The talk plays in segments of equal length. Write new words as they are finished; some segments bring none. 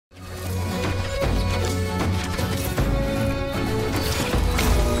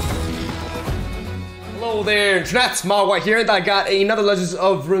Hello there, internet's MegaMogwai here, and I got another Legends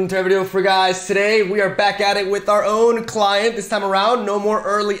of Runeterra video for you guys. Today we are back at it with our own client. This time around, no more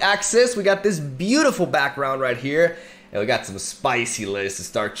early access. We got this beautiful background right here, and we got some spicy lists to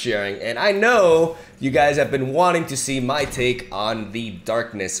start sharing. And I know you guys have been wanting to see my take on the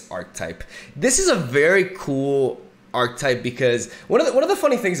Darkness archetype. This is a very cool archetype because one of the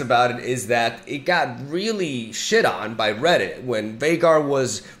funny things about it is that it got really shit on by Reddit when VEIGAR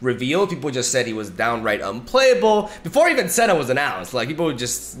was revealed. People just said he was downright unplayable before even SENNA was announced. Like, people were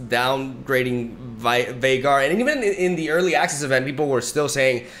just downgrading VEIGAR, and even in the early access event, people were still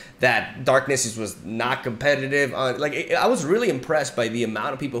saying that Darkness was not competitive. I was really impressed by the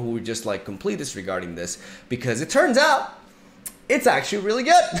amount of people who were just like completely disregarding this, because it turns out it's actually really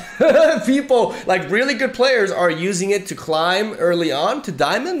good. People, like really good players, are using it to climb early on to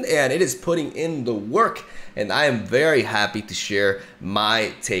Diamond, and it is putting in the work. And I am very happy to share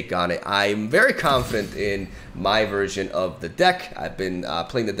my take on it. I am very confident in my version of the deck. I've been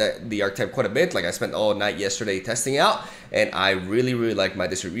playing the archetype quite a bit. Like, I spent all night yesterday testing out, and I really like my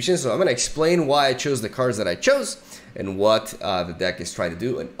distribution. So I'm going to explain why I chose the cards that I chose and what the deck is trying to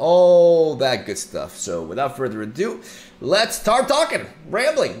do and all that good stuff. So without further ado, let's start talking,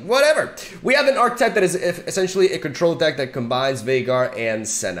 rambling, whatever. We have an archetype that is essentially a control deck that combines VEIGAR and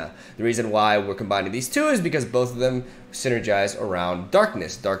SENNA. The reason why we're combining these two is because both of them synergize around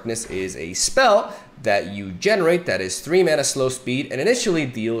Darkness. Darkness is a spell that you generate that is 3 mana slow speed and initially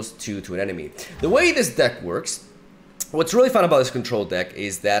deals 2 to an enemy. The way this deck works, what's really fun about this control deck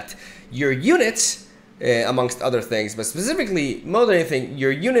is that your units, amongst other things, but specifically, more than anything,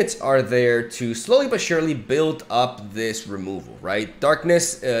 your units are there to slowly but surely build up this removal, right?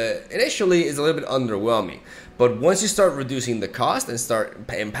 Darkness initially is a little bit underwhelming, but once you start reducing the cost and start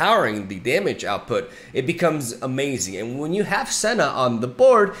empowering the damage output, it becomes amazing. And when you have SENNA on the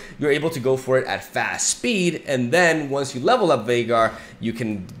board, you're able to go for it at fast speed, and then once you level up VEIGAR, you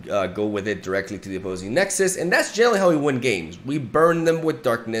can go with it directly to the opposing Nexus, and that's generally how we win games. We burn them with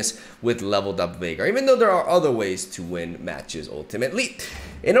Darkness with leveled up VEIGAR, even though there are other ways to win matches ultimately.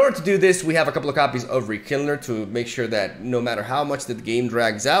 In order to do this, we have a couple of copies of Rekindler to make sure that no matter how much the game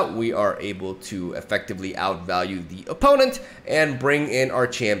drags out, we are able to effectively outvalue the opponent and bring in our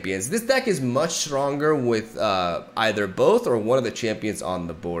champions. This deck is much stronger with either both or one of the champions on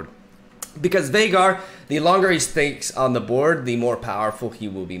the board, because VEIGAR, the longer he stays on the board, the more powerful he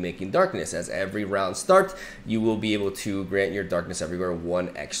will be making Darkness. As every round starts, you will be able to grant your Darkness everywhere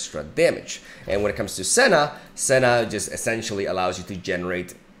 1 extra damage. And when it comes to SENNA, SENNA just essentially allows you to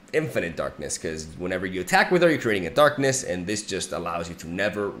generate infinite Darkness, because whenever you attack with her, you're creating a Darkness, and this just allows you to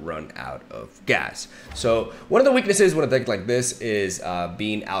never run out of gas. So one of the weaknesses with a deck like this is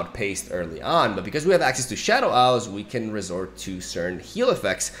being outpaced early on, but because we have access to Shadow Owls, we can resort to certain heal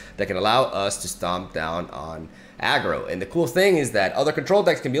effects that can allow us to stomp down on aggro. And the cool thing is that other control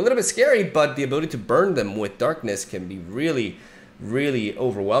decks can be a little bit scary, but the ability to burn them with Darkness can be really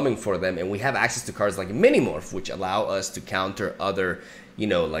overwhelming for them. And we have access to cards like Minimorph, which allow us to counter other, you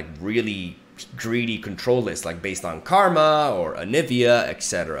know, like really greedy control lists, like based on Karma or Anivia,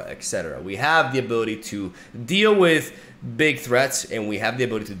 etc, etc. We have the ability to deal with big threats, and we have the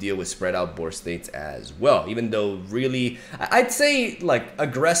ability to deal with spread out board states as well. Even though really, I'd say like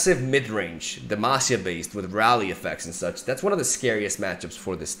aggressive mid-range, Demacia based with rally effects and such, that's one of the scariest matchups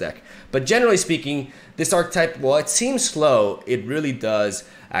for this deck. But generally speaking, this archetype, while it seems slow, it really does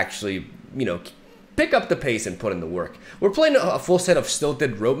actually, you know, pick up the pace and put in the work. We're playing a full set of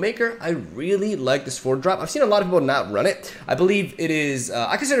Stilted Robemaker. I really like this 4-drop. I've seen a lot of people not run it. I believe it is,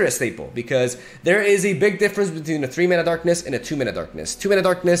 I consider it a staple, because there is a big difference between a 3-mana Darkness and a 2-mana Darkness. 2-mana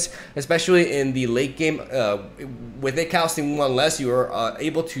Darkness, especially in the late game, with it casting 1 less, you are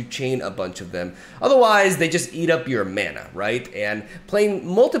able to chain a bunch of them. Otherwise, they just eat up your mana, right? And playing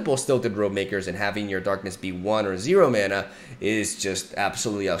multiple Stilted Robemakers and having your Darkness be 1 or 0 mana is just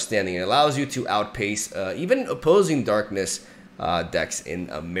absolutely outstanding. It allows you to outpace even opposing Darkness decks in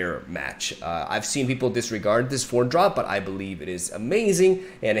a mirror match. I've seen people disregard this 4-drop, but I believe it is amazing,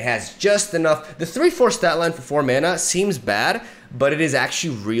 and it has just enough. The 3/4 stat line for 4 mana seems bad, but it is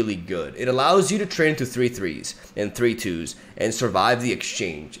actually really good. It allows you to trade into 3/3s and 3/2s and survive the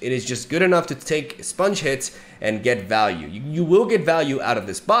exchange. It is just good enough to take sponge hits and get value. You will get value out of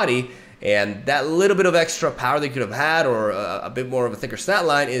this body, and that little bit of extra power that you could have had, or a bit more of a thicker stat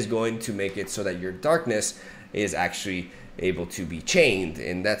line, is going to make it so that your Darkness is actually able to be chained,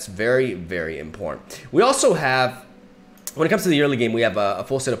 and that's very important. We also have, when it comes to the early game, we have a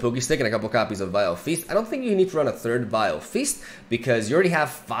full set of Pokestick and a couple copies of Vile Feast. I don't think you need to run a 3rd Vile Feast, because you already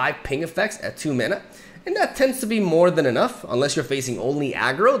have 5 ping effects at 2 mana, and that tends to be more than enough. Unless you're facing only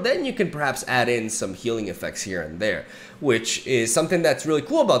aggro, then you can perhaps add in some healing effects here and there, which is something that's really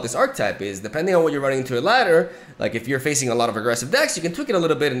cool about this archetype. Is depending on what you're running into a ladder, like if you're facing a lot of aggressive decks, you can tweak it a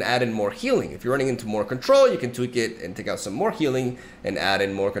little bit and add in more healing. If you're running into more control, you can tweak it and take out some more healing and add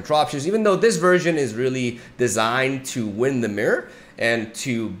in more control options, even though this version is really designed to win the mirror and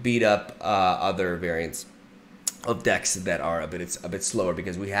to beat up other variants of decks that are a bit slower,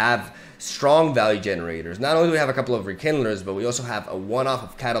 because we have strong value generators. Not only do we have a couple of rekindlers, but we also have a one-off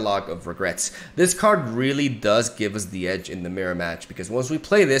of Catalog of Regrets. This card really does give us the edge in the mirror match, because once we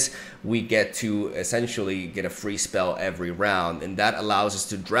play this, we get to essentially get a free spell every round, and that allows us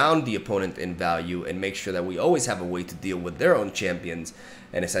to drown the opponent in value and make sure that we always have a way to deal with their own champions,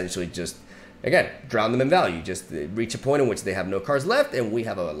 and essentially just, again, drown them in value. Just reach a point in which they have no cards left, and we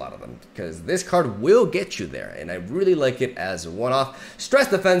have a lot of them, because this card will get you there, and I really like it as a one-off. Stress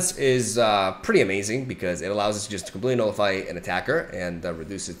Defense is pretty amazing, because it allows us just to completely nullify an attacker and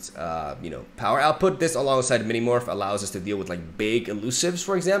reduce its power output. This, alongside Minimorph, allows us to deal with like big elusives,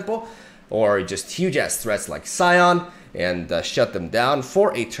 for example, or just huge-ass threats like Scion, and shut them down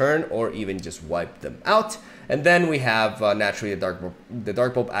for a turn, or even just wipe them out. And then we have naturally the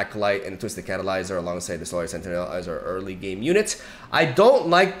Dark Bulb Acolyte and the Twisted Catalyzer alongside the Solar Sentinel as our early game units. I don't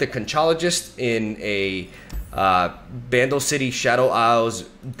like the Conchologist in a Bandle City Shadow Isles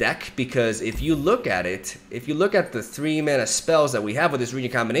deck, because if you look at it, if you look at the 3-mana spells that we have with this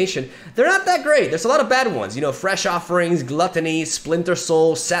region combination, they're not that great. There's a lot of bad ones. You know, Fresh Offerings, Gluttony, Splinter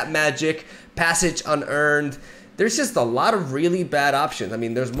Soul, Sap Magic, Passage Unearned. There's just a lot of really bad options. I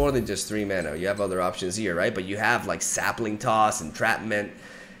mean, there's more than just 3 mana. You have other options here, right? But you have like Sapling Toss, Entrapment.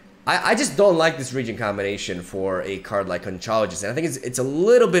 I just don't like this region combination for a card like Conchologist. And I think it's a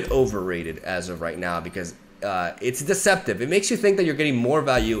little bit overrated as of right now, because it's deceptive. It makes you think that you're getting more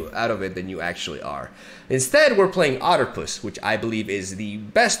value out of it than you actually are. Instead, we're playing Otterpuss, which I believe is the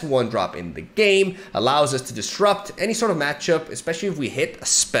best one-drop in the game. Allows us to disrupt any sort of matchup, especially if we hit a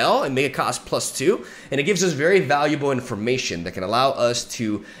spell and make it cost +2. And it gives us very valuable information that can allow us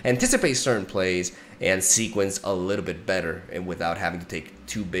to anticipate certain plays and sequence a little bit better, and without having to take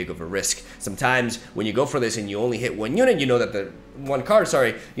too big of a risk. Sometimes when you go for this and you only hit one unit, you know that the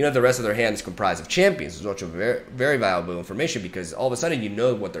rest of their hand is comprised of champions. It's also very, very valuable information, because all of a sudden you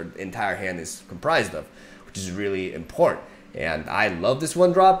know what their entire hand is comprised of, which is really important. And I love this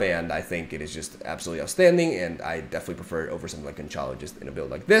one drop, and I think it is just absolutely outstanding, and I definitely prefer it over something like Conchologist in a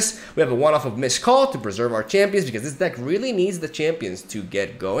build like this. We have a one-off of Missed Call to preserve our champions, because this deck really needs the champions to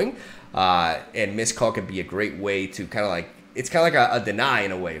get going. And Missed Call can be a great way to kind of like, it's kind of like a deny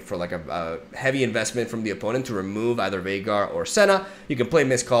in a way for like a heavy investment from the opponent to remove either Veigar or Senna. You can play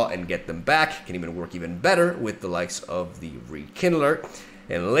Missed Call and get them back. Can even work even better with the likes of the Rekindler.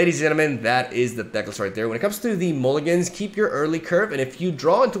 And ladies and gentlemen, that is the deck list right there. When it comes to the mulligans, keep your early curve, and if you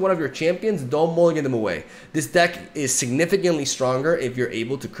draw into one of your champions, don't mulligan them away. This deck is significantly stronger if you're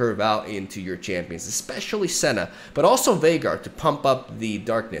able to curve out into your champions, especially Senna, but also Veigar to pump up the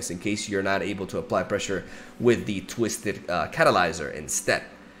darkness in case you're not able to apply pressure with the Twisted Catalyzer instead.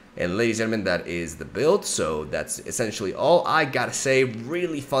 And ladies and gentlemen, that is the build. So that's essentially all I gotta say.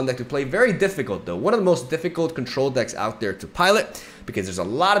 Really fun deck to play. Very difficult though. One of the most difficult control decks out there to pilot, because there's a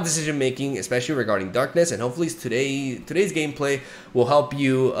lot of decision making, especially regarding darkness. And hopefully today's gameplay will help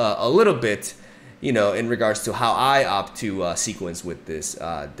you a little bit, you know, in regards to how I opt to sequence with this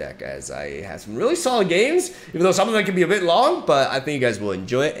deck, as I have some really solid games, even though some of them can be a bit long, but I think you guys will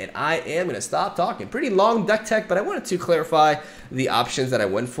enjoy it. And I am going to stop talking. Pretty long deck tech, but I wanted to clarify the options that I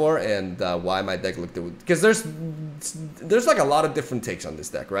went for and why my deck looked at, because there's like a lot of different takes on this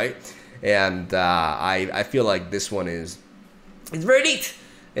deck, right? And I feel like this one is very neat,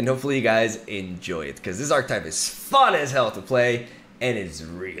 and hopefully you guys enjoy it, because this archetype is fun as hell to play. And it's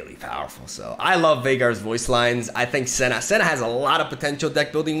really powerful. So I love Veigar's voice lines. I think Senna has a lot of potential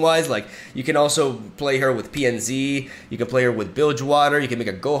deck building wise. Like, you can also play her with PNZ. You can play her with Bilgewater. You can make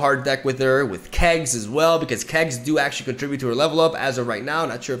a go hard deck with her, with kegs as well, because kegs do actually contribute to her level up as of right now.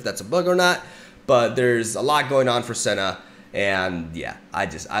 Not sure if that's a bug or not, but there's a lot going on for Senna. And yeah,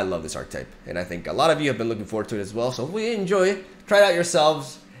 I love this archetype. And I think a lot of you have been looking forward to it as well. So hopefully you enjoy it. Try it out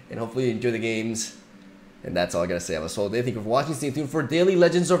yourselves, and hopefully you enjoy the games. And that's all I gotta say. I'm a solid day. Thank you for watching. Stay tuned for daily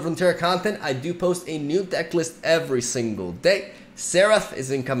Legends of Runeterra content. I do post a new deck list every single day. Seraph is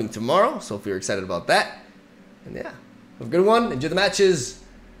incoming tomorrow, so if you're excited about that. And yeah, have a good one. Enjoy the matches.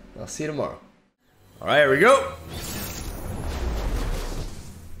 I'll see you tomorrow. All right, here we go.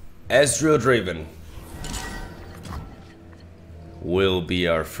 Ezreal Draven will be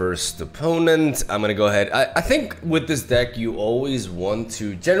our first opponent. I'm gonna go ahead. I think with this deck, you always want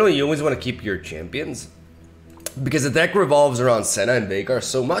to keep your champions. because the deck revolves around Senna and VEIGAR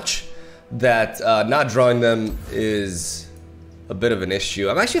so much that not drawing them is a bit of an issue.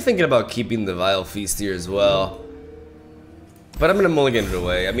 I'm actually thinking about keeping the Vile Feast here as well, but I'm gonna mulligan it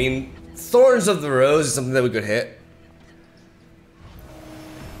away. I mean, Thorns of the Rose is something that we could hit.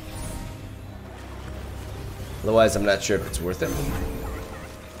 Otherwise, I'm not sure if it's worth it.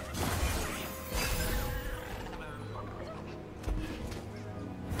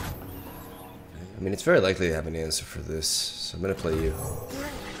 I mean, it's very likely to have an answer for this, so I'm gonna play you.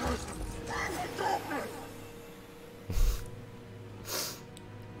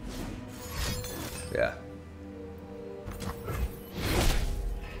 Yeah.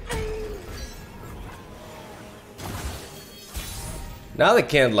 Now they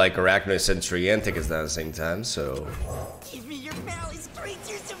can't like Arachnoid Sentry and take us down at the same time, so Give me your palace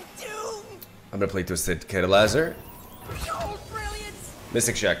creatures of doom. I'm gonna play Twisted Catalyzer. Behold brilliance.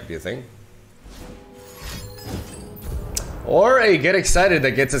 Mystic Shack could be a thing. Or a Get Excited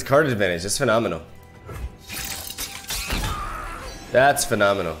that gets his card advantage. That's phenomenal. That's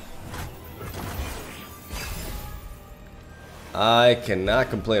phenomenal. I cannot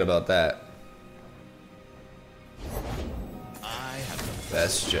complain about that. I have the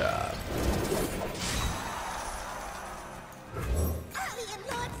Best job. I am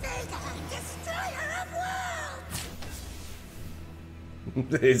Lord VEIGAR, destroyer of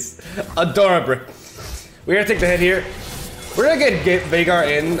worlds. It's adorable. We're gonna take the hit here. We're gonna get VEIGAR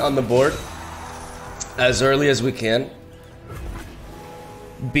in on the board as early as we can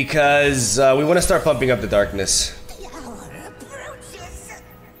because we want to start pumping up the darkness. The hour approaches.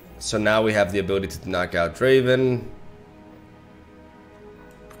 So now we have the ability to knock out Draven.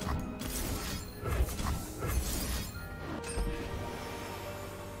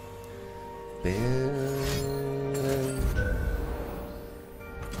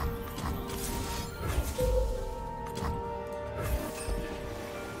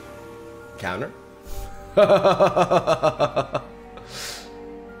 Counter.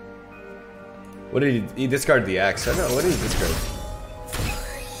 What did he discard the axe? I don't know. What did he discard?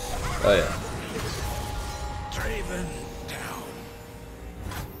 Oh yeah. Draven down.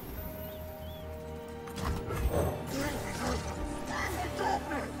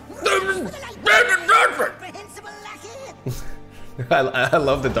 I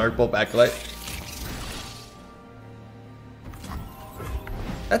love the Dark Bolt backlight.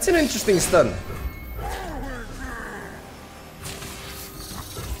 That's an interesting stun.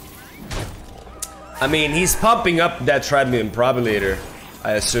 I mean, he's pumping up that Tribune Probulator,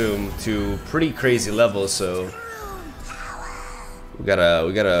 I assume, to pretty crazy levels, so we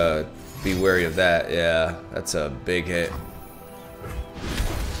gotta be wary of that. Yeah, that's a big hit.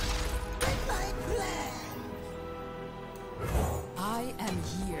 I am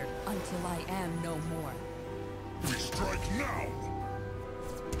here until I am no more. We strike now.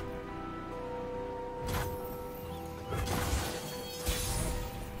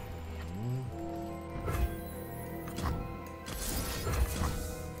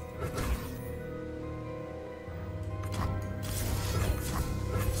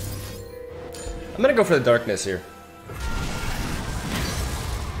 I'm gonna go for the darkness here.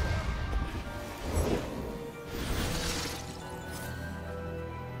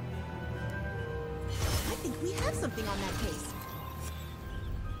 I think we have something on that case.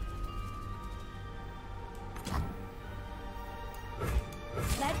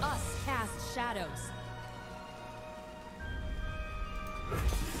 Let us cast shadows.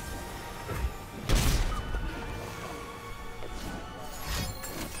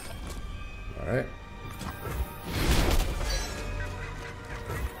 All right.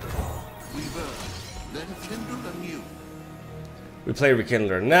 We burn, then kindle anew. We play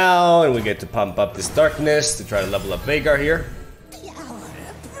Rekindler now, and we get to pump up this darkness to try to level up VEIGAR here. The hour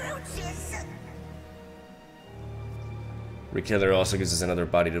approaches. Rekindler also gives us another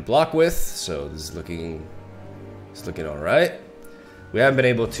body to block with, so this is looking all right. We haven't been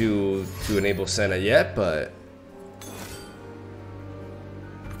able to enable Senna yet, but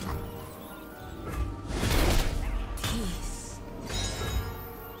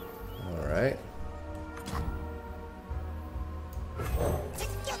all right.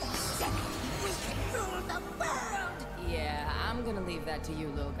 Together, we can rule the world. Yeah, I'm gonna leave that to you,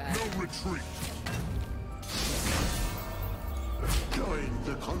 little guy. No retreat. Join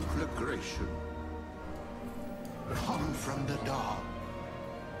the conflagration. Come from the dark.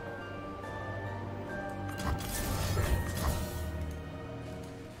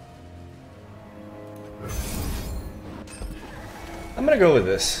 I'm gonna go with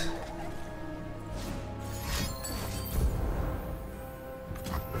this.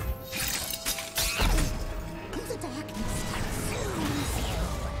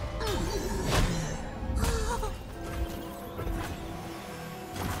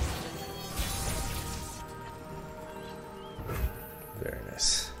 Very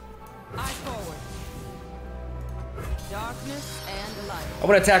nice. Eye forward. Darkness and light. I'm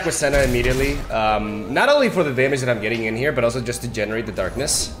gonna attack with Senna immediately. Not only for the damage that I'm getting in here, but also just to generate the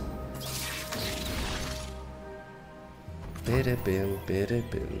darkness.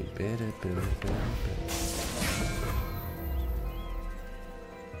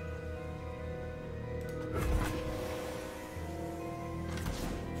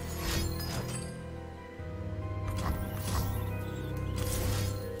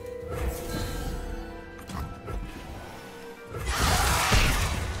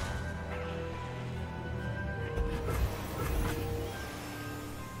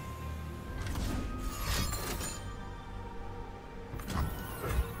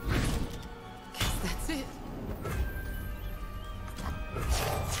 That's it.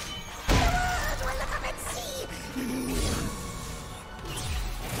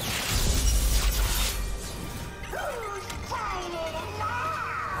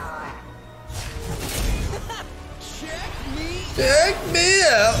 Check me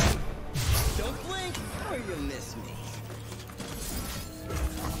out. Don't blink or you'll miss me.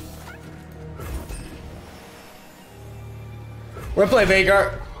 We're gonna play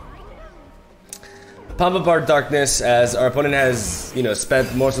VEIGAR. Pump up our darkness as our opponent has, you know,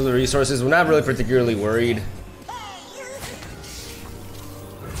 spent most of the resources. We're not really particularly worried.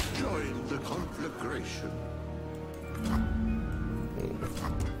 Join the conflagration.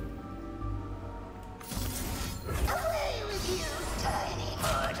 Away with you, tiny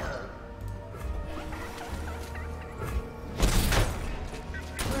mortal.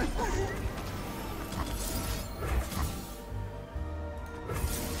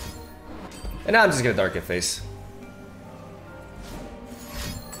 And now I'm just gonna dark it face.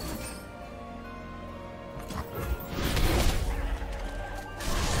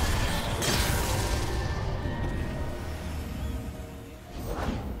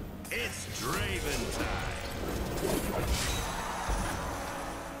 It's Draven time.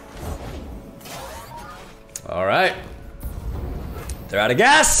 All right. They're out of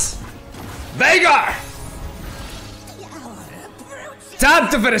gas. VEIGAR! Time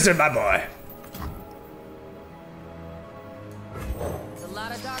to finish it, my boy. There's a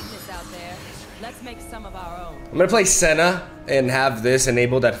lot of darkness out there. Let's make some of our own. I'm gonna play Senna and have this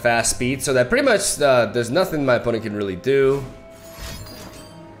enabled at fast speed so that pretty much there's nothing my opponent can really do.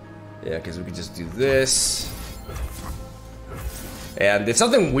 Yeah, because we could just do this. And if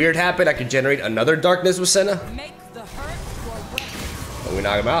something weird happened, I could generate another darkness with Senna. Make the hurt your weapon. And we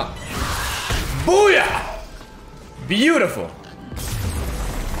knock him out. Booyah! Beautiful.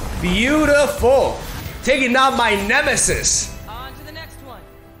 Beautiful. Taking out my nemesis. On to the next one.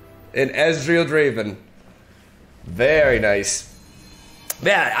 In Ezreal Draven. Very nice.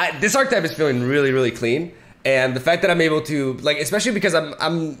 Yeah, this archetype is feeling really, really clean. And the fact that I'm able to, like, especially because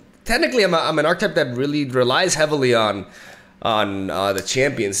I'm technically I'm an archetype that really relies heavily on the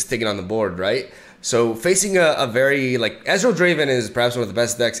champions taking on the board, right? So facing a very, like, Ezreal Draven is perhaps one of the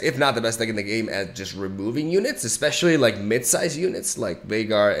best decks, if not the best deck in the game at just removing units, especially like mid-size units like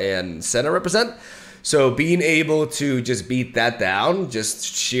VEIGAR and Senna represent. So being able to just beat that down, just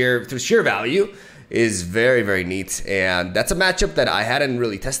through sheer value, is very, very neat. And that's a matchup that I hadn't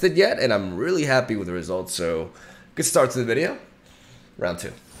really tested yet, and I'm really happy with the results. So good start to the video. Round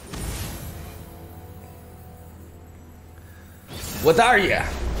 2. What are ya?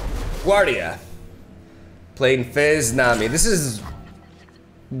 Guardia. Playing Fizz, Nami. This is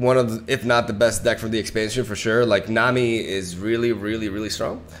one of the, if not the best deck for the expansion for sure. Like, Nami is really, really, really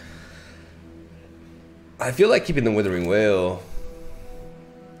strong. I feel like keeping the Withering Wail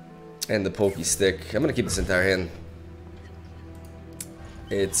and the Pokey Stick. I'm gonna keep this entire hand.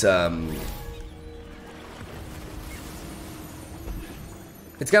 It's got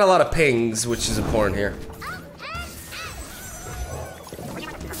a lot of pings, which is important here.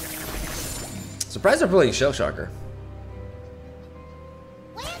 Surprised they're playing Shell Shocker.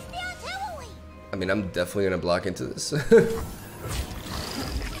 Where's the artillery? I mean, I'm definitely gonna block into this.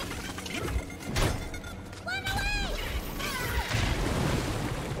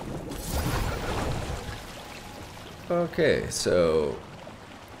 Okay, so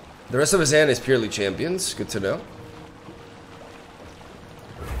the rest of his hand is purely champions. Good to know.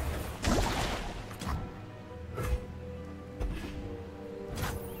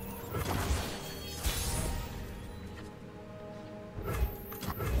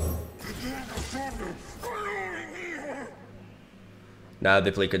 Now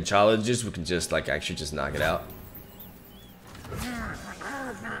they play good challenges, we can just like actually just knock it out.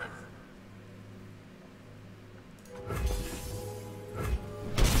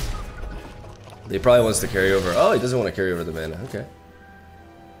 He probably wants to carry over. Oh, he doesn't want to carry over the mana. Okay.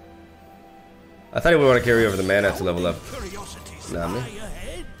 I thought he would want to carry over the mana to level up. Nah, man.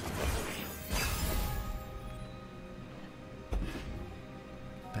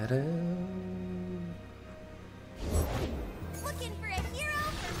 Looking for a hero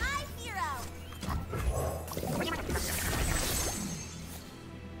for my hero.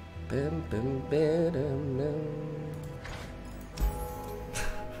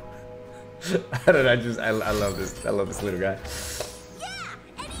 I don't know, I love this. I love this little guy. Yeah,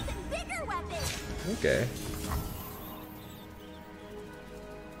 an even bigger weapon. Okay.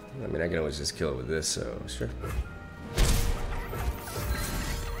 I mean, I can always just kill it with this, so sure.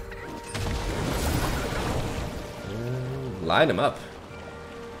 Line him up.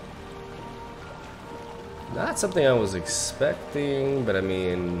 Not something I was expecting, but I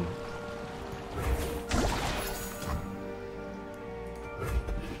mean...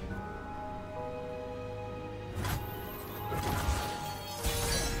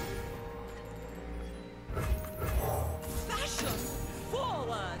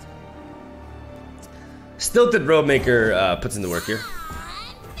 Stilted Roadmaker puts in the work here.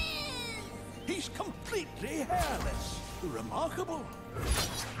 He's completely hairless. Remarkable.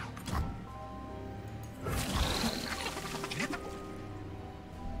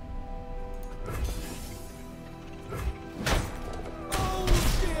 Oh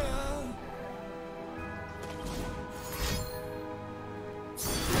dear.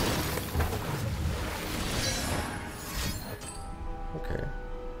 Okay.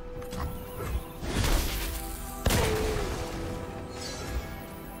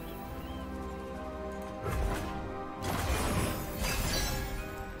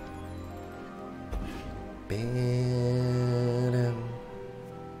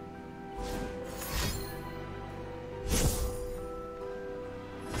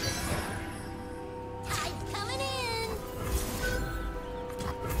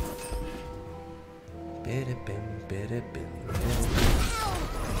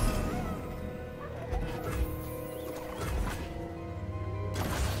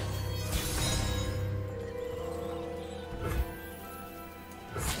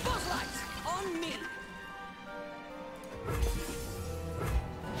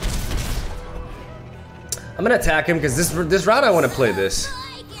 I'm gonna attack him because this round I want to play this.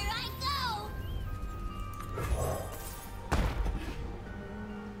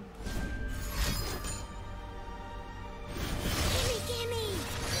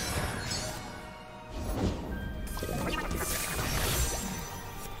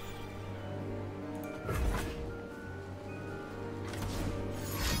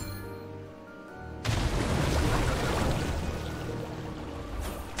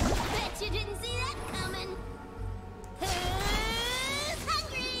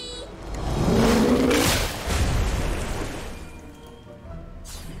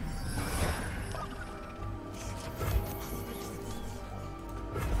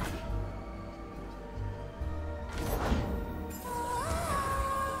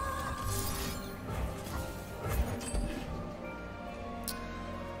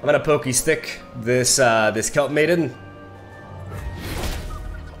 I'm gonna pokey stick this this Kelp Maiden.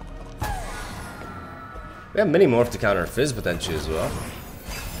 We have mini morph to counter Fizz potentially as well.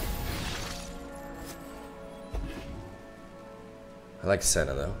 I like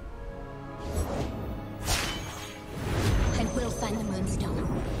Senna though. I will find the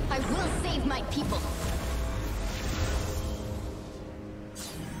Moonstone. I will save my people.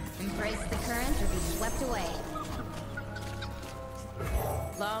 Embrace the current or be swept away.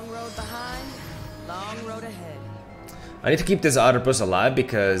 Long road behind, long road ahead. I need to keep this Otterpuss alive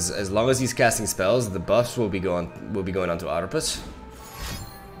because as long as he's casting spells, the buffs will be going onto Otterpuss.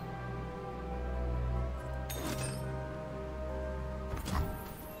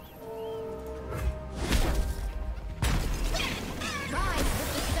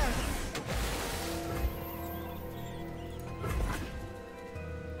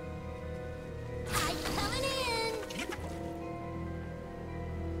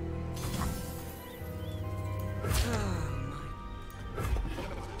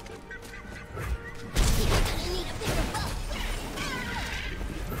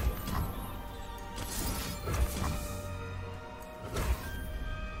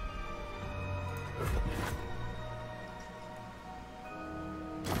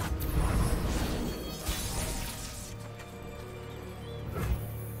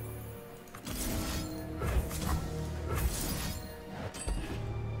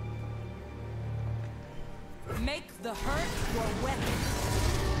 Make the hurt your weapon.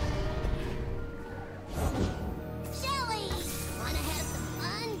 Shelly! Wanna have some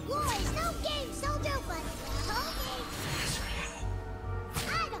fun? Boys, no games, so do but the whole game.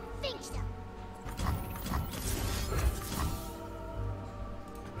 I don't think so.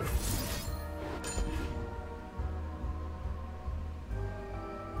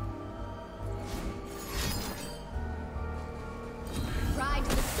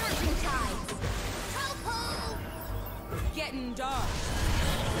 surging tides. Topo! Getting dark.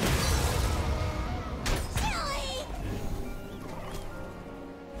 Chilly!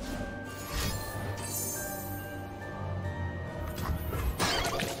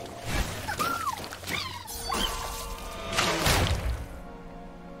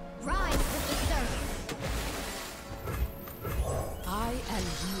 Rise with the surf. I am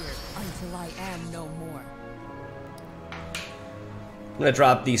here until I am no more. I'm gonna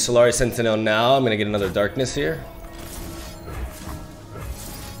drop the Solari Sentinel now. I'm gonna get another darkness here.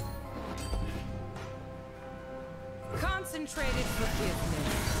 Concentrated forgiveness.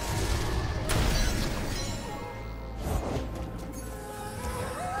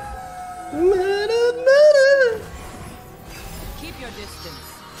 Keep your distance.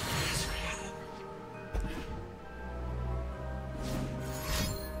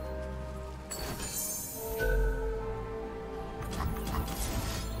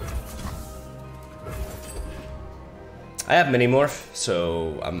 I have mini morph,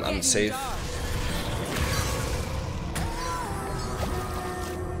 so I'm safe.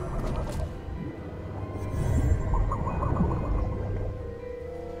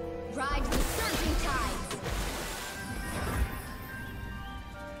 Ride the surging tides.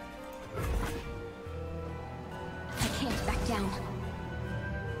 I can't back down.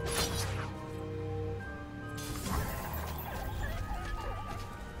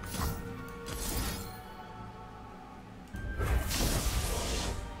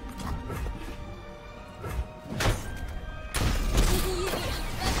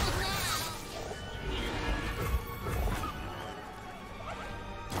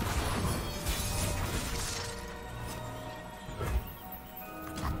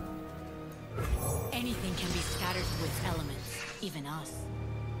 Anything can be scattered to its elements, even us.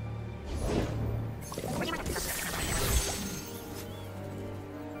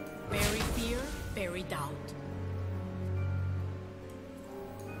 Bury fear, bury doubt.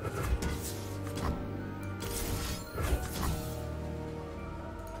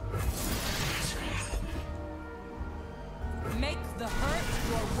 Make the hurt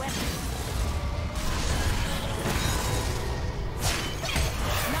your weapon.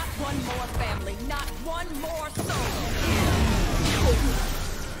 Not one more family, not one more soul.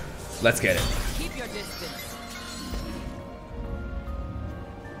 Let's get it. Keep your distance.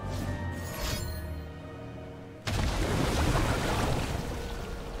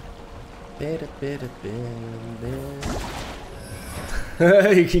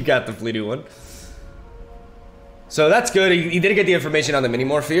 He got the fleeting one. So that's good. He did get the information on the mini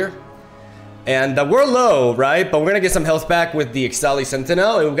morph here. And we're low, right? But we're gonna get some health back with the Ixtali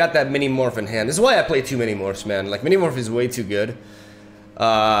Sentinel, and we've got that mini morph in hand. This is why I play 2 mini morphs, man. Like, mini morph is way too good.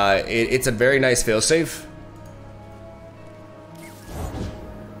 It's a very nice failsafe.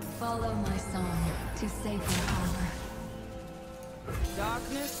 Follow my song to safer harbor.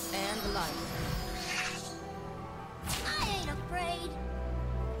 Darkness and light. I ain't afraid.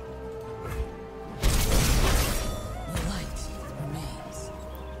 The light remains.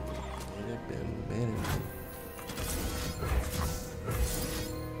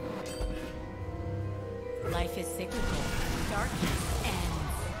 Life is cyclical. Darkness ends.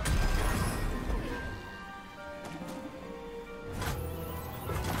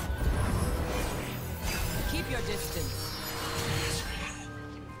 Keep your distance.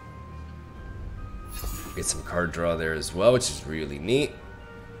 Get some card draw there as well, which is really neat.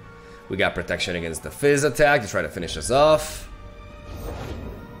 We got protection against the Fizz attack to try to finish us off.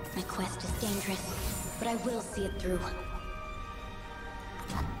 My quest is dangerous, but I will see it through.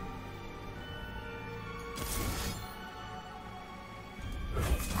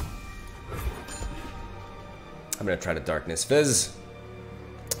 I'm gonna try to Darkness Fizz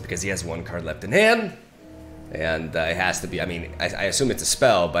because he has 1 card left in hand, and it has to be. I mean, I assume it's a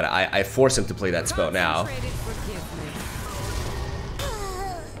spell, but I force him to play that spell now. Concentrated forgiveness.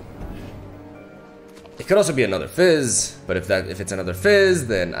 It could also be another Fizz, but if it's another Fizz,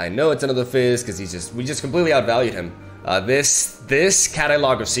 then I know it's another Fizz because we just completely outvalued him. This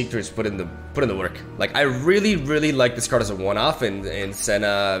catalog of secrets put in the work. Like, I really like this card as a one-off in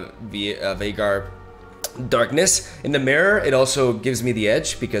Senna VEIGAR Darkness. In the mirror, it also gives me the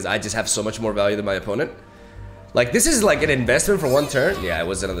edge because I just have so much more value than my opponent. Like, this is like an investment for 1 turn. Yeah, it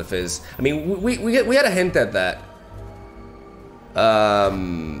was another Fizz. I mean, we had a hint at that.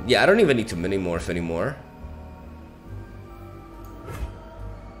 Yeah, I don't even need to mini morph anymore.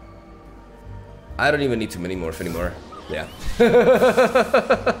 I don't even need to mini morph anymore. Yeah.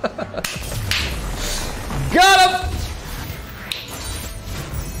 Got him!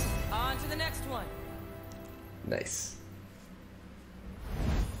 On to the next one. Nice.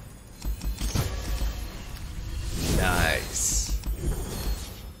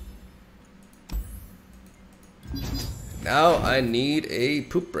 Now I need a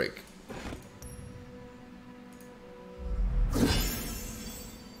poop break.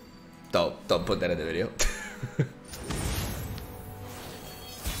 Don't put that in the video.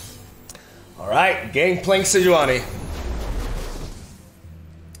 Alright, Gangplank Sejuani.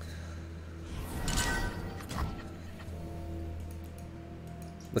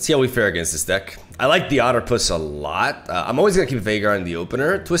 Let's see how we fare against this deck. I like the Otterpuss a lot. I'm always going to keep VEIGAR in the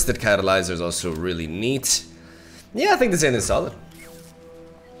opener. Twisted Catalyzer is also really neat. Yeah, I think this hand is solid.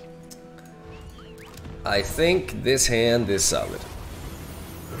 I think this hand is solid.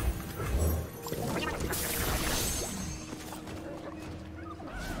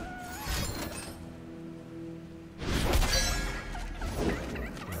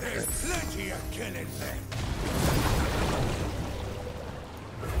 There's plenty of killing left.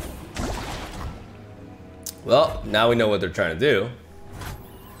 Well, now we know what they're trying to do.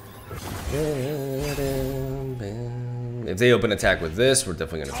 If they open attack with this, we're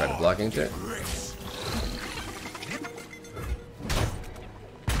definitely going to try to block into it.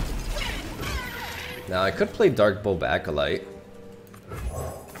 Now I could play Dark Bulb Acolyte.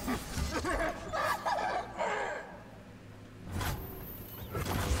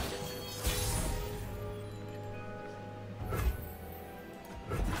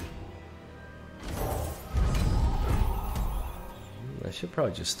 I should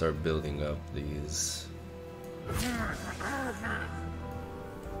probably just start building up these.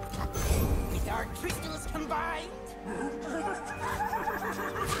 With our crystals combined.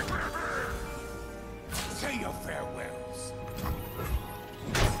 Say your farewells.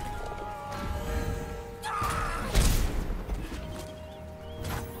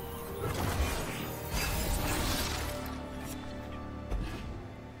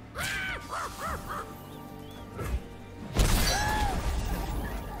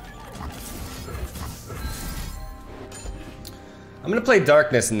 I'm gonna play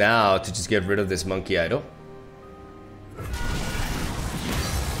Darkness now to just get rid of this monkey idol.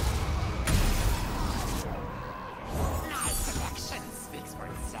 My selection speaks for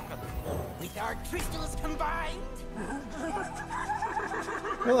itself. With our crystals combined.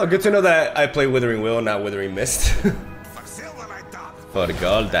 Well, good to know that I play Withering Will, not Withering Mist. For silver I thought. For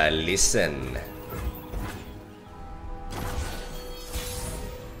gold, I listen.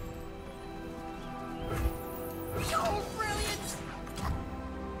 So brilliant.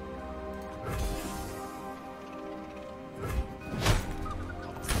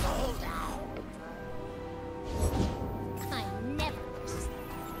 Sold out. I never.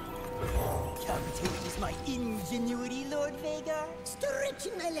 Come to use my ingenuity, Lord VEIGAR.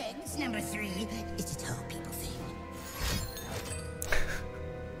 Stretching my legs. Number 3. It's a tall people thing.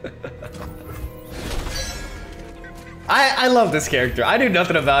 I love this character. I do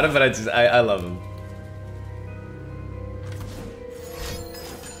nothing about him, but I love him.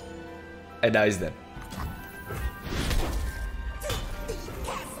 And now he's dead.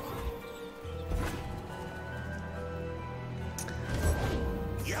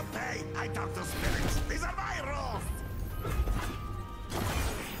 Yippee! I talk to spirits. These are my rules.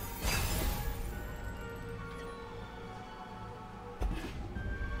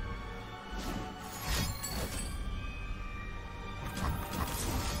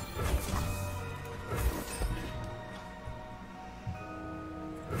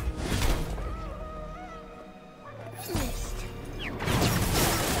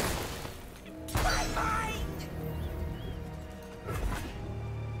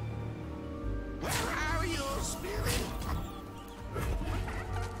 Where are you, spirit?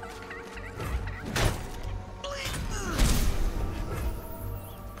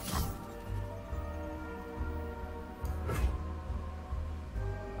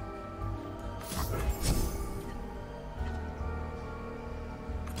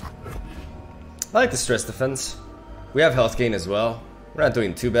 I like the stress defense. We have health gain as well. We're not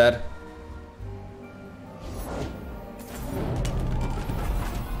doing too bad.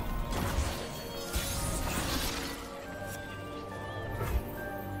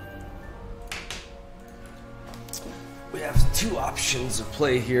 We have two options of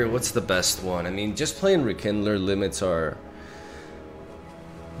play here. What's the best one? I mean, just playing Rekindler limits our...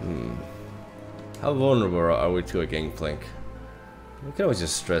 How vulnerable are we to a Gangplank? We can always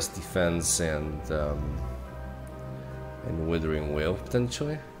just stress defense and Withering Will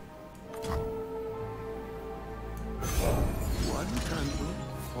potentially. One candle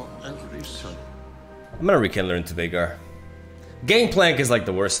for every sun. I'm gonna Rekindler into VEIGAR. Gangplank is like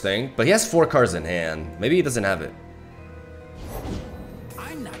the worst thing, but he has 4 cards in hand. Maybe he doesn't have it.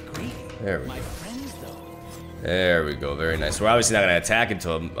 I'm not greedy. There we My go. friends, though. There we go. Very nice. We're obviously not gonna attack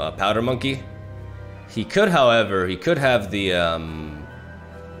into a powder monkey. He could, however, he could have the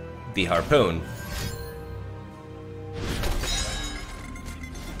harpoon.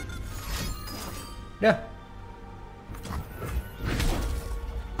 Yeah.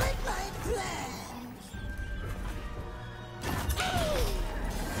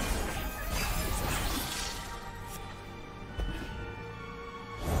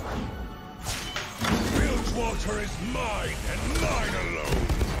 Bilgewater is mine and mine alone.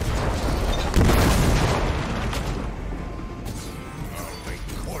 I'll make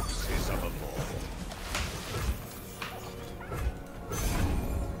corpses of them all.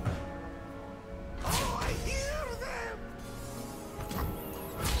 Oh, I hear them!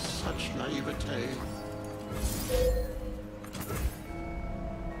 Such naivete.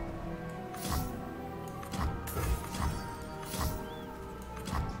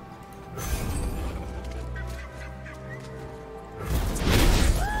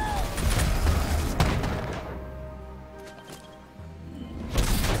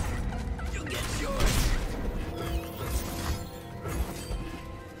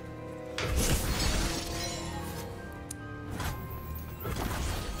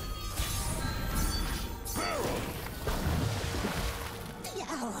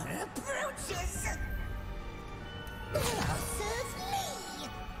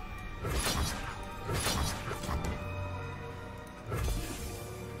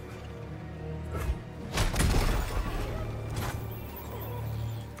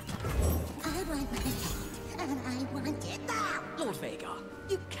 Lord VEIGAR,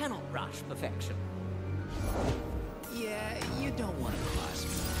 you cannot rush perfection. Yeah, you don't want to rush me.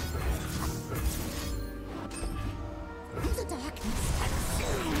 The darkness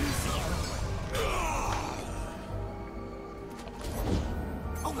consumes you.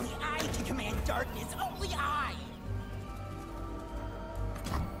 Only I can command darkness. Only I.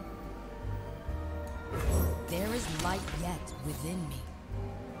 There is light yet within me.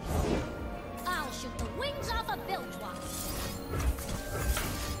 I'll shoot the wings off a Bilgewater.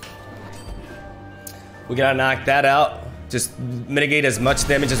 We gotta knock that out. Just mitigate as much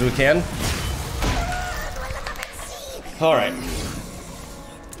damage as we can. Alright.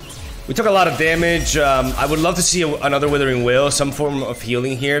 We took a lot of damage. I would love to see another Withering Will, some form of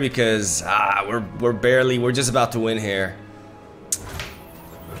healing here, because we're just about to win here.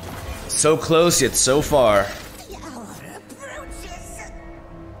 So close yet so far.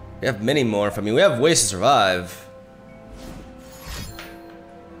 We have many more. I mean, we have ways to survive.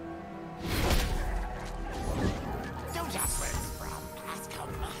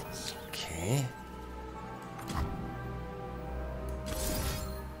 Okay.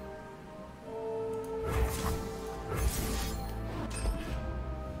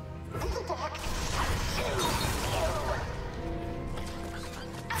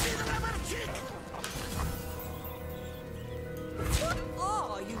 What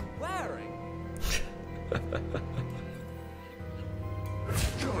are you wearing?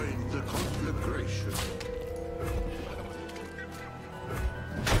 Join the conflagration.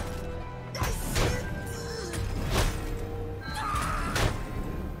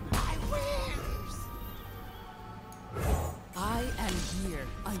 I am here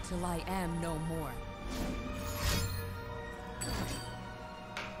until I am no more.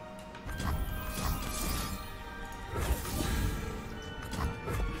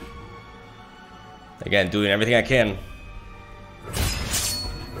 Again, doing everything I can.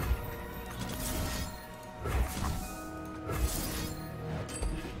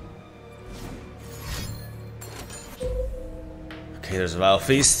 Okay, there's a Vile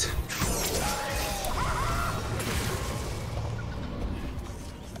Feast.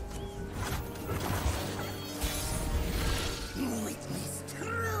 Witness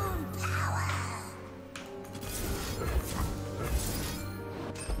true power.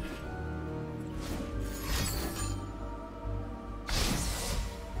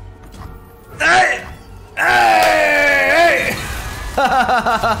 Hey! Hey! Hey!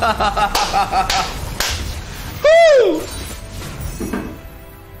 Woo!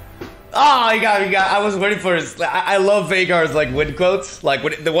 Oh, he got. I was waiting for his. I love Veigar's like win quotes. Like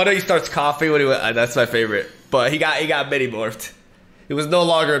when the one that he starts coughing when he went. That's my favorite. But he got mini morphed. He was no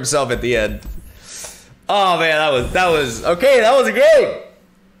longer himself at the end. Oh man, that was okay. That was great.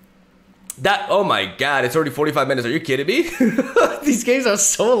 That, oh my god, it's already 45 minutes. Are you kidding me? These games are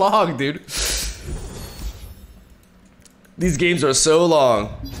so long, dude. These games are so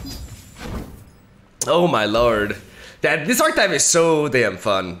long. Oh my lord. This archetype is so damn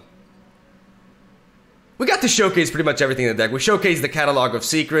fun. We got to showcase pretty much everything in the deck. We showcased the catalog of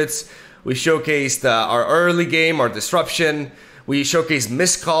secrets. We showcased our early game, our disruption. We showcased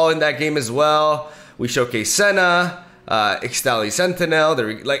Missed Call in that game as well. We showcased Senna, Ixtali Sentinel,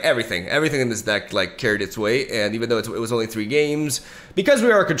 like everything in this deck like carried its weight. And even though it was only 3 games, because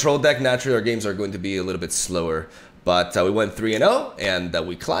we are a control deck, naturally our games are going to be a little bit slower. But we went 3-0 and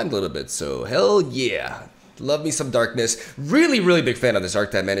we climbed a little bit. So hell yeah. Love me some darkness. Really, really big fan of this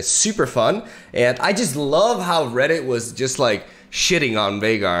archetype, man. It's super fun. And I just love how Reddit was just like shitting on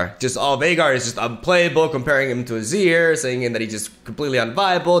VEIGAR. Just, oh, VEIGAR is just unplayable, comparing him to Azir, saying that he's just completely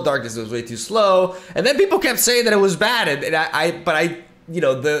unviable, darkness was way too slow. And then people kept saying that it was bad. And but I, you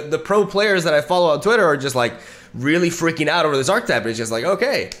know, the pro players that I follow on Twitter are just like really freaking out over this archetype. And it's just like,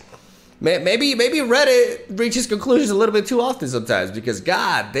 okay, maybe Reddit reaches conclusions a little bit too often sometimes, because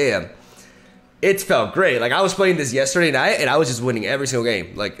god damn. It felt great. Like, I was playing this yesterday night, and I was just winning every single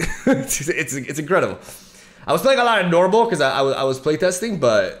game. Like, it's incredible. I was playing a lot of normal because I was playtesting,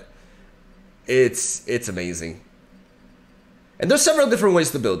 but it's amazing. And there's several different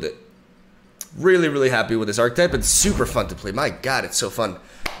ways to build it. Really, really happy with this archetype. It's super fun to play. My god, it's so fun.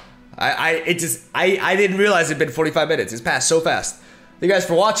 I didn't realize it'd been 45 minutes. It's passed so fast. Thank you guys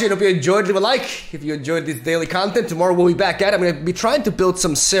for watching. Hope you enjoyed. Leave a like if you enjoyed this daily content. Tomorrow we'll be back at it. I'm going to be trying to build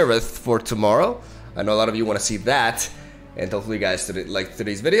some Seraph for tomorrow. I know a lot of you want to see that. And hopefully you guys liked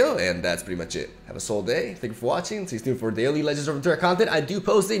today's video. And that's pretty much it. Have a soul day. Thank you for watching. Stay tuned for daily Legends of Runeterra content. I do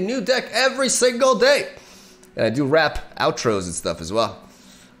post a new deck every single day. And I do rap outros and stuff as well.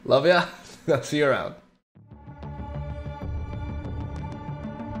 Love ya. I'll see you around.